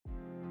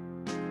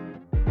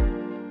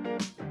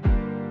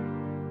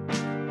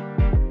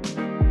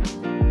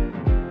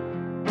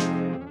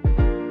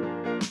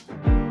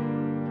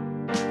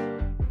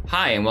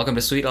Hi, and welcome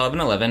to Suite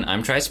 1111.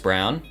 I'm Trice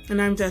Brown.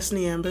 And I'm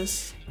Destini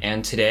Ambus.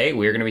 And today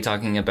we're going to be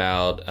talking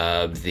about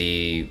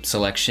the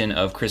selection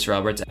of Chris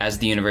Roberts as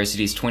the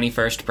university's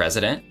 21st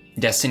president.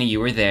 Destini, you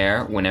were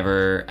there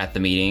whenever at the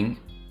meeting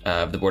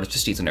of the Board of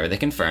Trustees, whenever they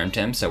confirmed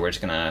him. So we're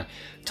just going to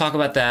talk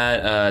about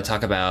that,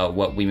 talk about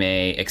what we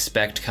may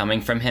expect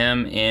coming from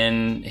him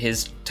in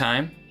his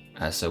time.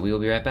 So we will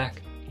be right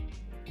back.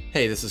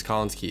 Hey, this is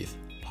Collins Keith,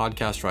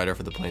 podcast writer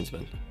for The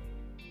Plainsman.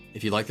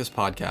 If you like this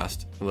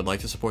podcast and would like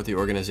to support the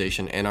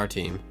organization and our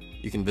team,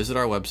 you can visit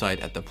our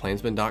website at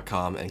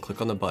theplainsman.com and click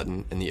on the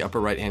button in the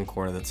upper right-hand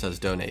corner that says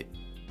Donate.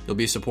 You'll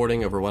be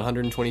supporting over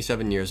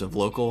 127 years of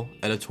local,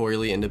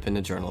 editorially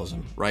independent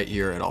journalism right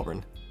here at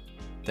Auburn.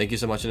 Thank you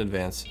so much in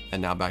advance,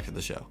 and now back to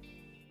the show.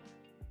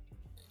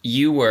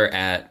 You were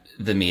at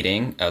the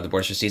meeting of the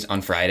Board of Trustees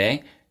on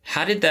Friday.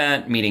 How did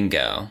that meeting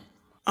go?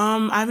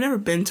 I've never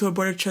been to a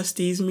Board of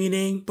Trustees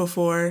meeting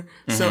before,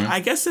 so I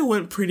guess it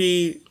went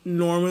pretty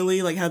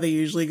normally, like how they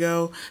usually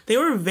go. They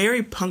were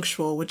very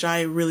punctual, which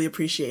I really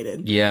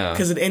appreciated. Yeah.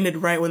 Because it ended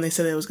right when they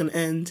said it was going to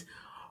end.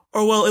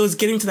 Or, well, it was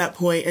getting to that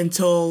point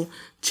until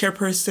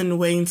Chairperson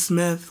Wayne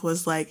Smith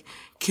was like,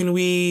 can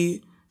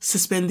we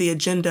suspend the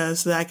agenda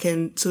so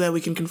that we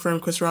can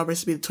confirm Chris Roberts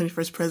to be the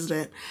 21st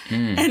president.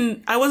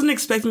 And I wasn't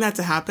expecting that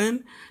to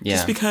happen. Yeah.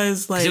 Just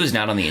because it was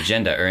not on the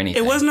agenda or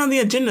anything. It wasn't on the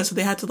agenda, so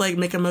they had to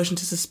make a so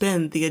to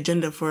suspend the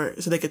agenda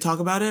so they could talk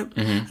about it.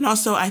 And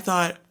also I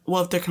thought,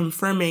 well, if they're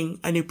confirming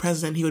a new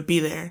president, he would be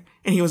there,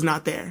 and he was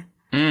not there.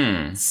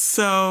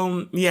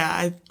 So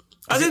yeah,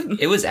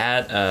 it was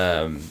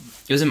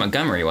in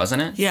Montgomery,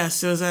 wasn't it?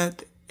 Yes, it was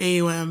at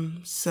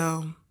AUM.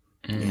 So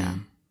yeah.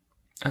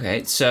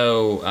 Okay,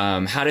 so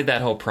how did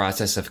that whole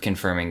process of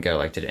confirming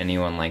go? Did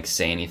anyone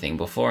say anything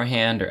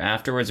beforehand or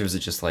afterwards, or was it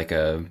just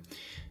a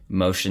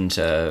motion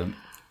to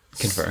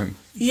confirm?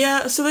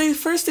 Yeah, so they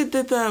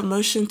did the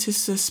motion to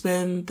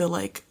suspend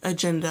the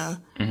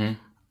agenda, and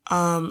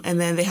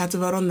then they had to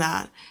vote on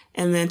that,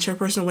 and then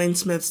Chairperson Wayne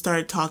Smith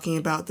started talking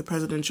about the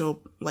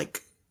presidential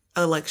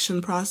election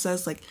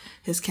process,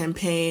 his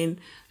campaign,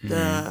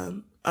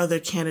 the other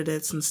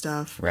candidates and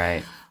stuff.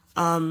 Right.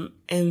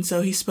 And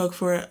so he spoke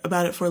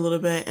about it for a little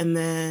bit, and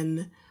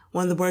then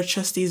one of the Board of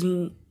Trustees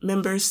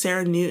members,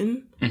 Sarah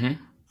Newton,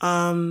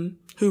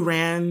 who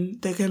ran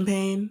the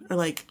campaign,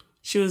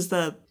 she was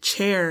the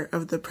chair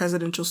of the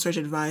Presidential Search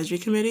Advisory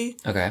Committee.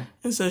 Okay.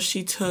 And so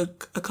she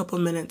took a couple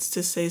minutes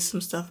to say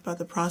some stuff about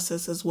the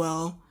process as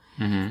well.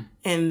 And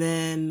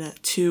then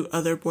two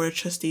other Board of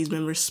Trustees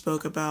members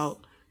spoke about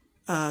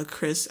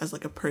Chris as a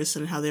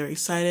person, how they were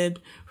excited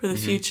for the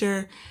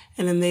future.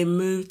 And then they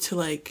moved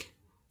to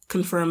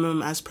confirm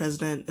him as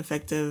president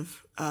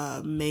effective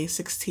May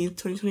 16th,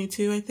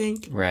 2022, I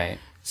think. Right.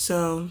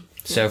 So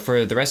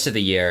for the rest of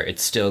the year,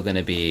 it's still going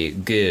to be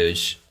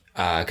Gogue,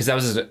 because that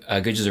was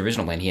Gouge's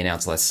original plan. He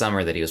announced last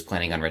summer that he was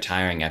planning on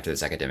retiring after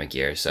this academic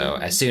year. So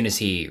as soon as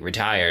he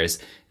retires,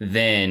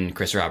 then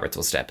Chris Roberts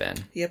will step in.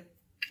 Yep.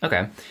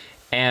 Okay.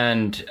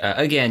 And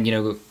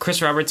again,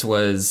 Chris Roberts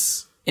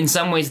was in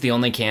some ways the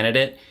only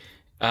candidate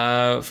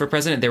for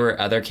president. There were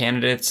other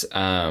candidates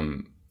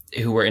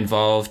who were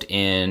involved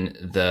in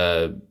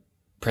the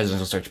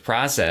presidential search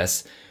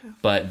process,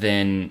 but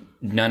then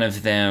none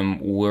of them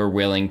were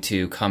willing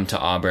to come to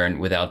Auburn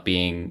without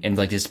being, and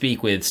to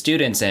speak with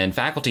students and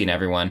faculty and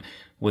everyone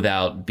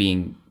without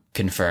being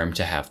confirmed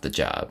to have the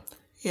job.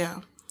 Yeah.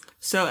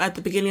 So at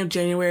the beginning of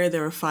January,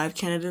 there were 5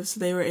 candidates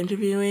they were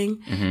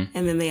interviewing,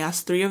 and then they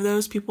asked 3 of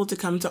those people to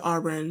come to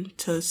Auburn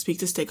to speak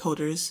to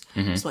stakeholders,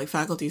 so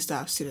faculty,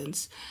 staff,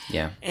 students.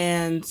 Yeah.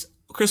 And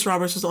Chris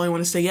Roberts was the only one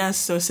to say yes,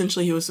 so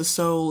essentially he was the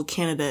sole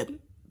candidate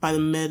by the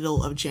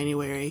middle of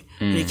January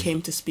when he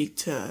came to speak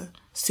to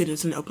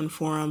students in an open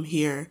forum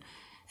here.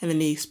 And then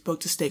he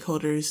spoke to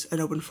stakeholders in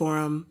an open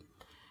forum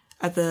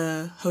at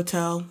the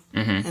hotel,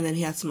 and then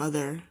he had some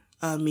other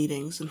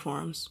meetings and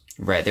forums.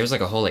 Right. There was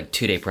a whole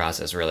 2-day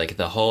process where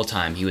the whole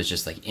time he was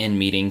just in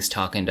meetings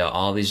talking to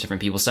all these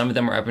different people. Some of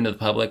them were open to the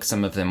public,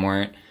 some of them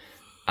weren't.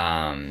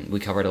 We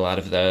covered a lot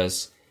of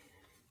those.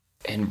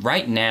 And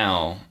right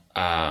now,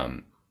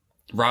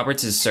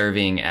 Roberts is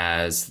serving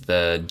as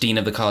the Dean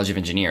of the College of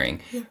Engineering,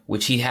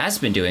 which he has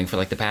been doing for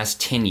the past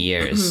 10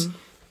 years.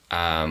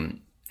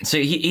 So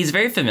he's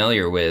very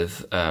familiar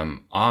with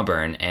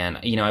Auburn. And,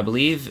 I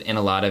believe in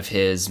a lot of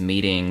his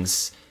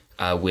meetings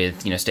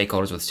with,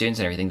 stakeholders, with students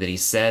and everything, that he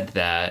said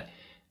that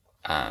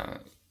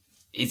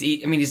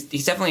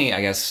he's definitely,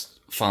 I guess,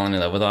 fallen in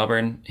love with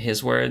Auburn,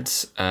 his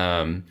words.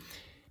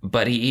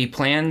 But he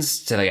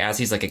plans to, as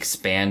he's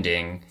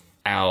expanding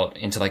out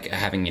into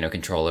having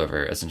control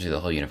over essentially the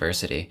whole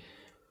university,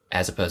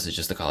 as opposed to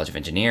just the College of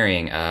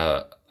Engineering,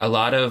 a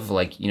lot of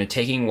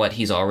taking what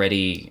he's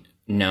already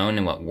known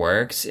and what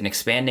works and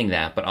expanding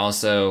that, but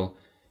also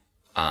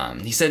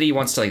he said he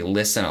wants to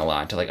listen a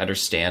lot, to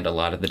understand a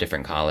lot of the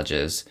different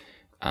colleges.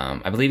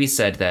 I believe he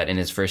said that in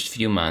his first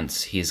few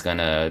months he's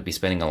gonna be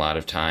spending a lot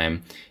of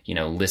time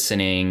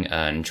listening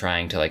and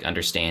trying to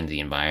understand the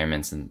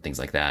environments and things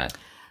like that.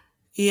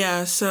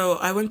 Yeah, so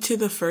I went to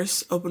the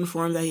first open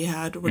forum that he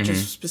had, which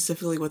is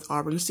specifically with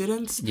Auburn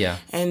students. Yeah.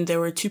 And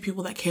there were two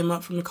people that came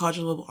up from the College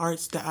of Liberal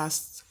Arts that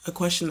asked a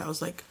question that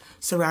was like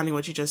surrounding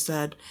what you just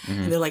said.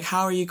 And they're like,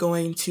 how are you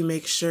going to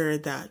make sure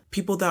that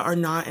people that are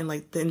not in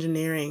like the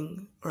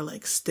engineering or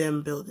like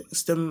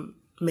STEM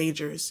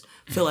majors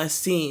feel as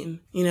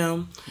seen, you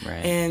know?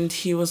 Right. And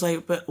he was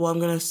like, I'm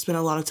going to spend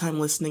a lot of time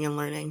listening and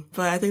learning.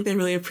 But I think they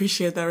really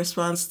appreciate that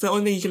response. The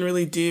only thing you can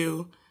really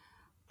do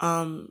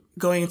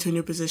going into a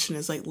new position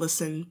is like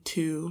listen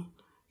to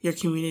your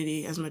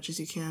community as much as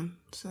you can.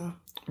 So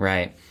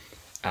right.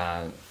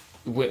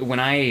 When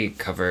I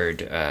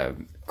covered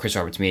Chris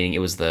Roberts' meeting, it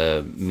was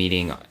the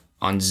meeting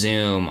on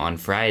Zoom on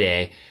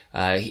Friday.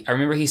 I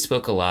remember he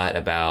spoke a lot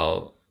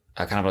about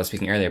kind of what I was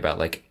speaking earlier about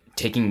like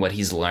taking what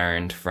he's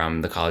learned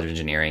from the College of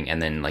Engineering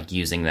and then like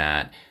using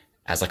that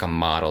as like a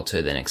model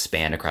to then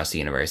expand across the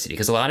university.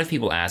 Because a lot of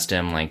people asked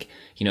him like,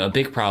 you know, a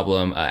big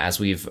problem as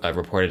we've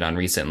reported on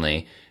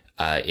recently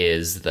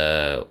is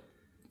the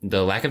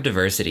lack of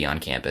diversity on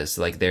campus.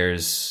 Like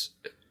there's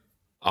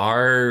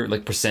our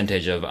like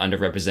percentage of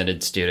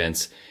underrepresented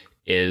students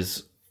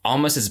is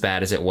almost as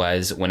bad as it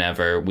was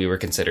whenever we were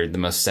considered the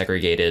most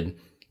segregated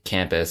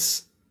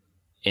campus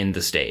in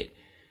the state.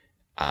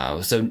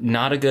 So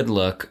not a good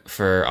look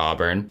for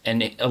Auburn.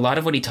 And a lot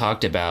of what he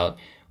talked about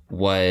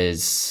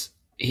was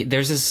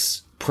there's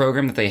this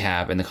program that they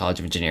have in the College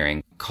of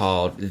Engineering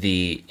called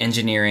the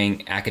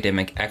Engineering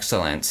Academic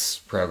Excellence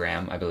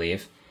Program, I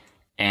believe.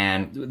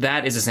 And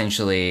that is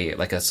essentially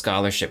like a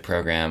scholarship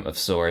program of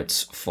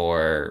sorts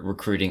for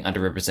recruiting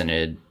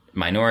underrepresented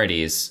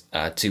minorities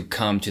to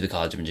come to the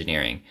College of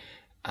Engineering.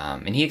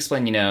 And he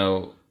explained, you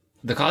know,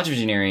 the College of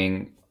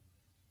Engineering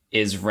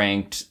is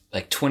ranked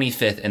like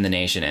 25th in the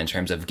nation in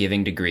terms of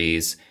giving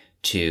degrees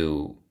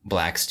to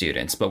Black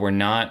students, but we're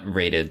not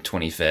rated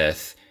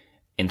 25th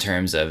in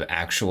terms of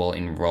actual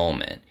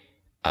enrollment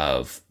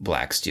of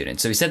Black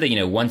students. So he said that, you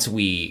know, once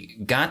we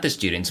got the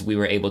students, we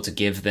were able to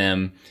give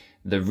them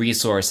the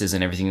resources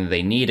and everything that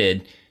they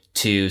needed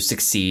to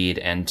succeed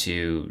and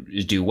to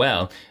do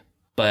well.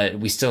 But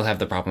we still have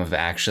the problem of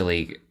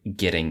actually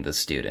getting the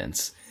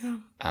students. Yeah.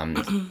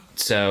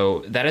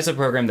 So that is a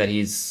program that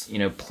he's, you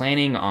know,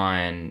 planning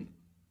on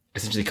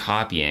essentially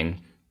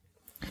copying,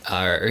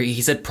 or he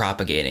said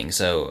propagating.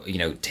 So, you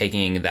know,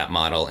 taking that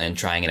model and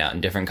trying it out in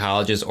different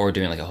colleges or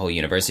doing like a whole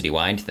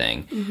university-wide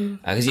thing.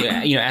 Because,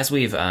 you know, as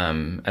we've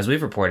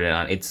reported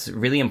on, it's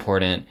really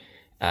important,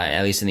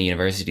 at least in the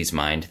university's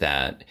mind,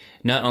 that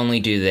not only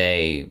do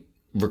they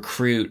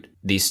recruit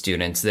these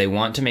students, they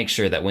want to make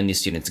sure that when these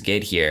students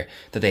get here,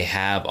 that they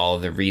have all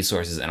of the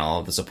resources and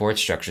all of the support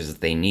structures that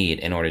they need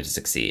in order to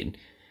succeed.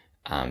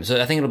 So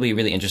I think it'll be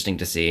really interesting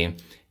to see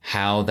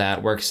how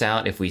that works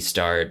out if we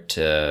start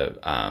to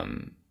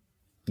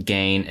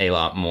gain a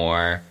lot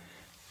more,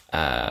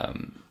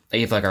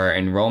 if like our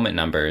enrollment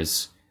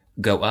numbers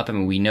go up. I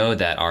mean, we know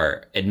that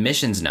our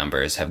admissions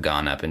numbers have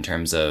gone up in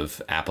terms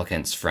of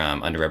applicants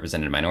from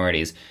underrepresented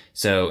minorities.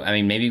 So, I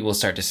mean, maybe we'll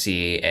start to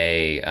see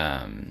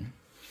an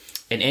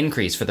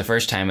increase for the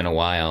first time in a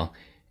while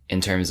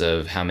in terms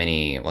of how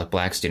many like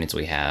Black students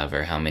we have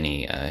or how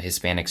many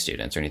Hispanic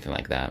students or anything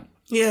like that.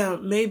 Yeah,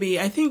 maybe.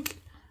 I think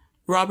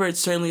Robert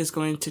certainly is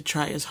going to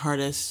try his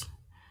hardest.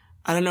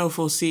 I don't know if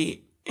we'll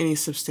see any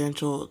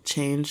substantial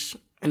change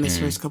in his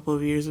first couple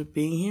of years of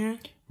being here.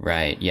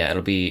 Right. Yeah,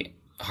 it'll be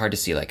hard to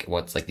see like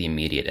what's like the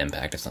immediate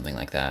impact of something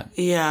like that.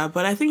 Yeah,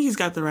 but I think he's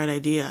got the right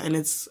idea, and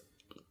it's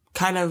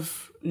kind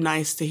of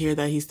nice to hear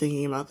that he's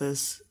thinking about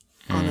this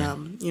on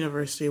a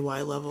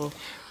university-wide level.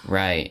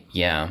 Right.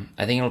 Yeah.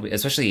 I think it'll be,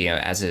 especially, you know,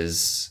 as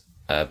his,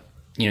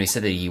 you know, he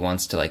said that he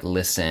wants to like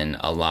listen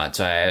a lot.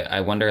 So I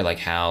wonder like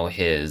how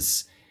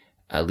his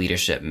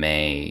leadership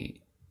may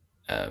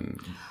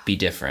be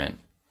different.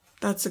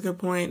 That's a good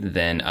point.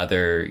 Than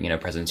other, you know,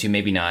 presidents who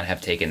maybe not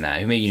have taken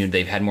that, who maybe, you know,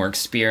 they've had more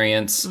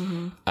experience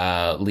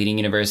leading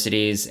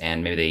universities,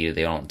 and maybe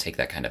they don't take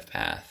that kind of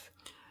path.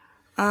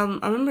 I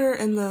remember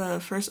in the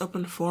first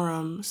open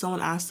forum,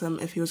 someone asked him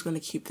if he was going to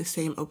keep the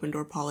same open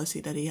door policy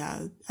that he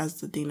had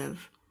as the dean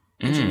of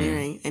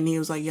engineering, and he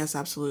was like, "Yes,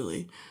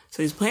 absolutely."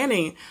 So he's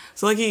planning.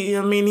 So like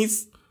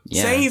he's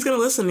saying he's going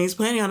to listen. He's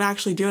planning on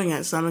actually doing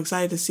it. So I'm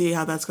excited to see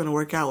how that's going to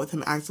work out with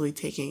him actually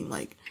taking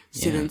like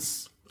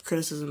students'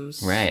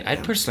 criticisms. Right.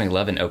 I'd personally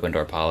love an open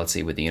door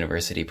policy with the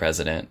university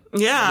president.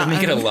 Yeah. It'd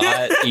make it a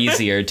lot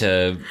easier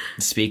to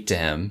speak to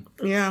him.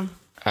 Yeah.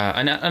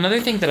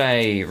 Another thing that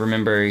I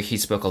remember he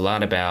spoke a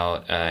lot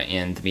about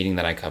in the meeting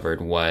that I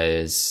covered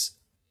was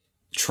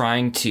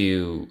trying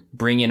to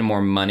bring in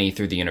more money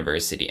through the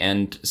university.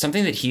 And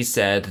something that he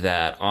said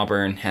that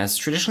Auburn has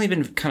traditionally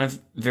been kind of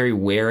very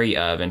wary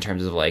of in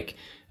terms of like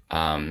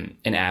an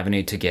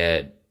avenue to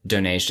get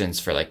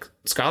donations for like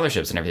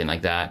scholarships and everything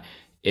like that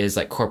is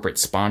like corporate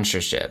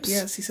sponsorships.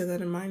 Yes, he said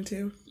that in mine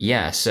too.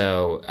 Yeah,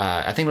 so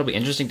I think it'll be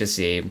interesting to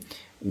see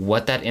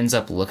what that ends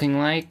up looking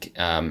like,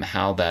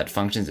 how that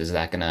functions. Is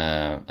that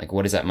gonna, like,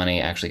 what is that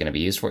money actually gonna be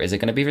used for? Is it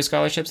gonna be for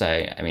scholarships?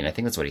 I mean, I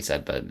think that's what he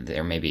said, but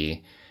there may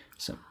be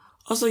some.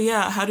 Also,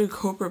 yeah, how do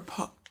corporate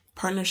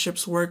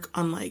partnerships work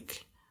on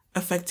like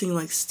affecting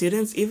like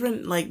students,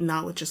 even like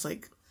not with just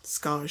like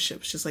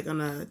scholarships, just like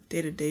on a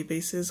day-to-day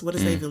basis. What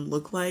does that even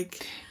look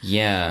like?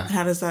 Yeah. And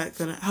how is that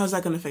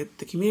gonna affect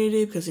the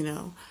community? Because, you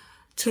know,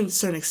 to a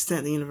certain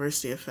extent, the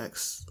university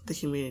affects the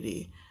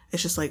community.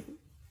 It's just like,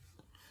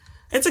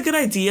 it's a good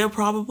idea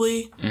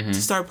probably to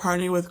start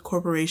partnering with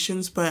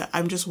corporations, but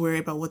I'm just worried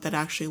about what that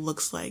actually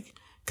looks like.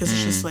 Because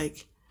it's just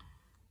like,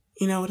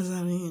 you know, what does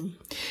that mean?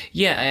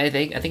 Yeah, I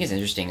think it's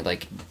interesting.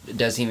 Like,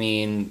 does he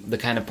mean the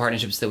kind of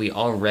partnerships that we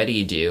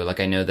already do? Like,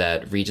 I know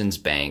that Regions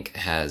Bank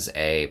has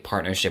a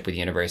partnership with the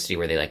university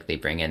where they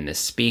bring in this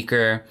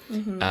speaker,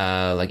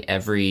 like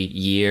every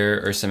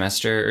year or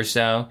semester or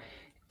so,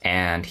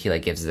 and he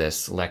like gives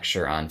this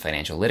lecture on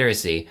financial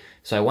literacy.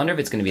 So I wonder if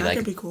it's going to be That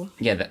could be cool.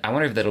 Yeah, I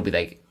wonder if that'll be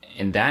like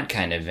in that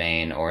kind of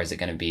vein, or is it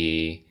going to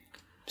be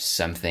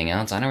something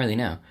else? I don't really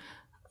know.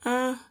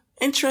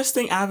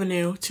 Interesting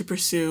avenue to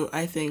pursue,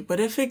 I think. But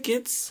if it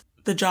gets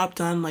the job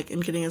done, like in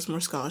getting us more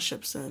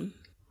scholarships, then.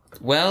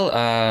 Well,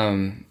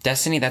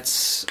 Destini,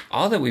 that's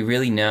all that we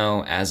really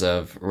know as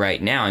of right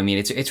now. I mean,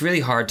 it's really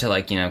hard to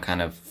like, you know, kind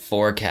of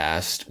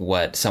forecast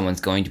what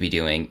someone's going to be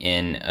doing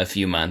in a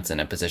few months in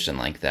a position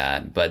like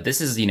that. But this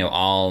is, you know,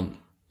 all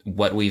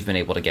what we've been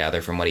able to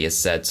gather from what he has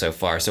said so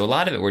far. So a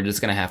lot of it, we're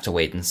just going to have to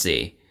wait and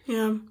see.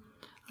 Yeah.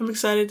 I'm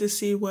excited to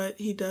see what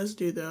he does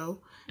do,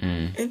 though.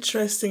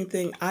 Interesting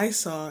thing I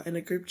saw in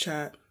a group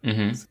chat.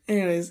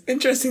 Anyways,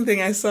 interesting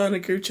thing I saw in a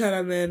group chat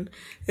I'm in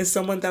is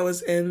someone that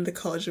was in the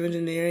College of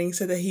Engineering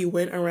said that he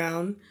went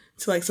around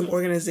to like some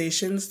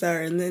organizations that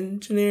are in the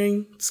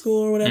engineering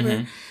school or whatever.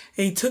 And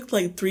he took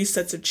like 3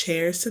 sets of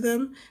chairs to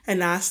them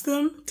and asked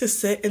them to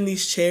sit in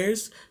these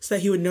chairs so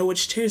that he would know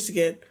which chairs to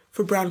get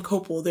for Brown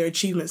Copel, their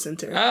achievement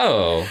center.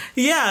 Oh.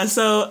 Yeah,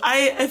 so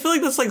I feel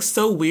like that's like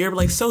so weird, but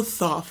like so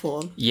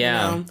thoughtful.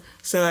 Yeah. You know?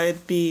 So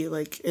it'd be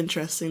like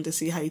interesting to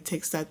see how he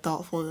takes that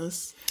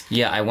thoughtfulness.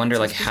 Yeah, I wonder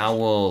like how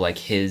will like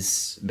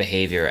his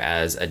behavior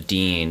as a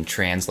dean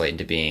translate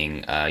into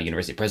being a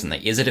university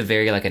president? Like, is it a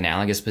very like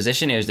analogous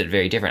position, or is it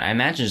very different? I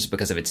imagine just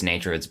because of its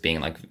nature, it's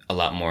being like a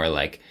lot more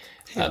like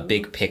a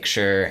big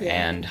picture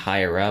and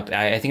higher up.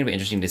 I think it'd be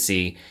interesting to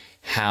see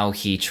how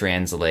he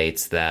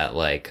translates that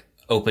like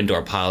open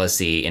door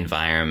policy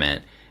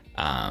environment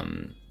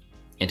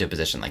into a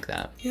position like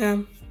that.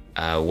 Yeah.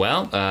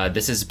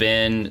 This has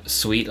been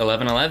Sweet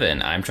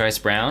 1111. I'm Trice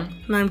Brown.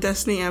 And I'm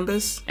Destini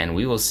Ambus. And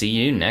we will see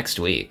you next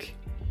week.